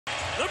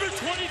number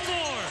 24,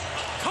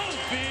 Kobe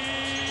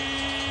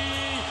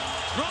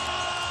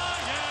Bryant.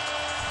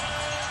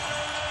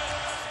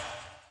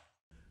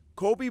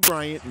 Kobe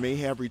Bryant may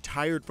have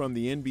retired from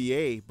the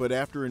NBA, but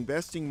after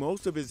investing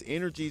most of his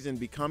energies in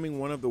becoming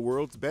one of the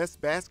world's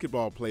best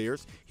basketball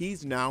players,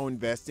 he's now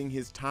investing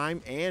his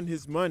time and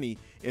his money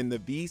in the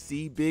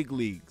VC big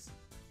leagues.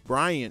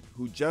 Bryant,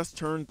 who just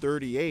turned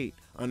 38,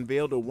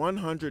 unveiled a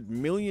 $100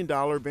 million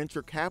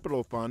venture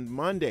capital fund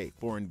Monday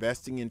for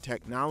investing in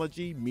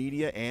technology,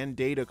 media, and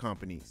data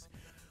companies.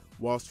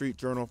 Wall Street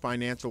Journal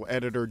financial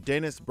editor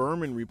Dennis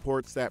Berman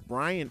reports that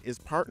Bryant is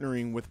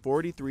partnering with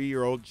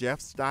 43-year-old Jeff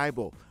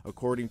Stibel.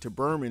 According to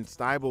Berman,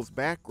 Stibel's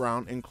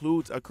background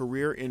includes a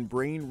career in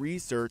brain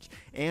research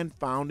and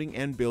founding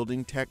and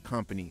building tech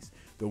companies.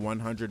 The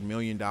 $100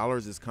 million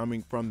is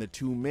coming from the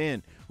two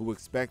men, who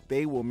expect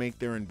they will make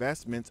their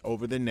investments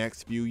over the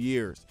next few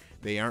years.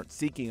 They aren't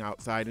seeking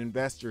outside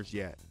investors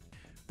yet.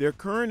 Their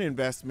current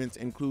investments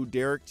include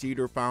Derek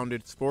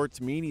Jeter-founded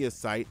sports media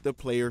site The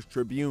Players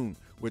Tribune,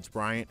 which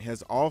Bryant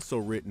has also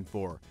written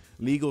for,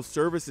 legal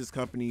services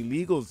company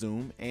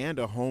LegalZoom, and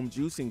a home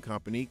juicing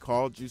company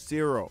called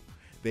Juicero.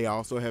 They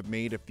also have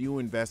made a few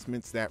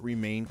investments that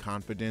remain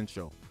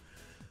confidential.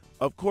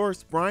 Of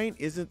course, Bryant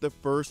isn't the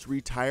first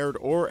retired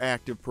or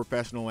active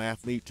professional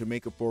athlete to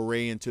make a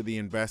foray into the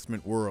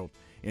investment world.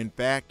 In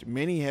fact,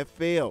 many have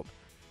failed.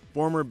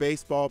 Former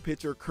baseball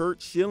pitcher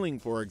Curt Schilling,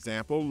 for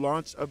example,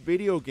 launched a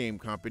video game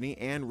company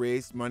and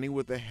raised money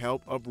with the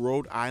help of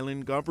Rhode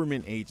Island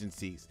government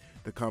agencies.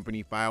 The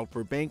company filed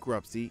for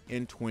bankruptcy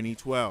in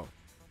 2012.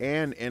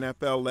 And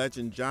NFL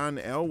legend John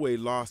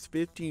Elway lost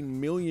 $15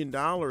 million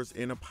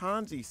in a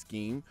Ponzi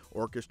scheme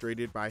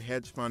orchestrated by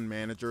hedge fund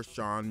manager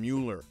Sean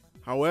Mueller.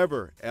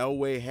 However,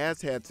 Elway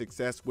has had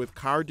success with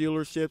car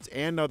dealerships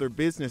and other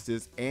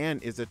businesses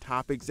and is a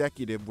top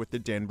executive with the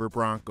Denver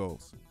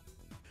Broncos.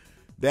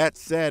 That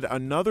said,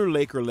 another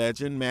Laker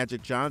legend,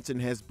 Magic Johnson,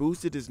 has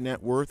boosted his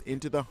net worth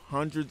into the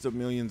hundreds of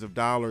millions of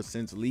dollars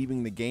since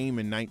leaving the game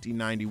in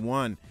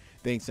 1991,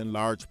 thanks in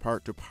large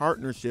part to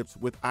partnerships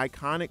with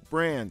iconic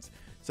brands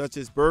such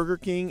as Burger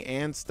King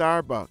and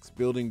Starbucks,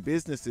 building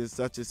businesses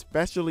such as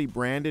specially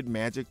branded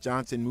Magic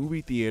Johnson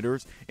movie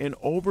theaters in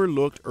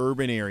overlooked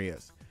urban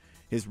areas.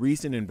 His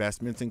recent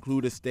investments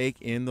include a stake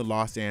in the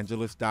Los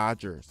Angeles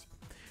Dodgers.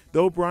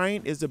 Though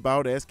Bryant is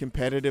about as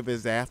competitive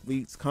as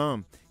athletes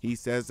come, he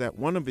says that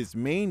one of his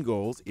main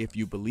goals, if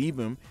you believe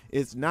him,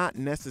 is not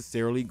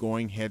necessarily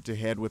going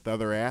head-to-head with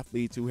other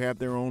athletes who have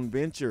their own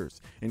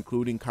ventures,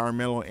 including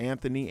Carmelo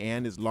Anthony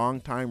and his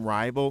longtime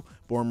rival,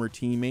 former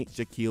teammate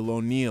Shaquille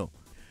O'Neal.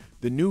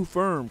 The new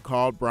firm,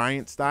 called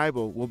Bryant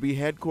Stibel, will be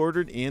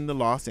headquartered in the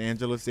Los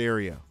Angeles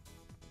area.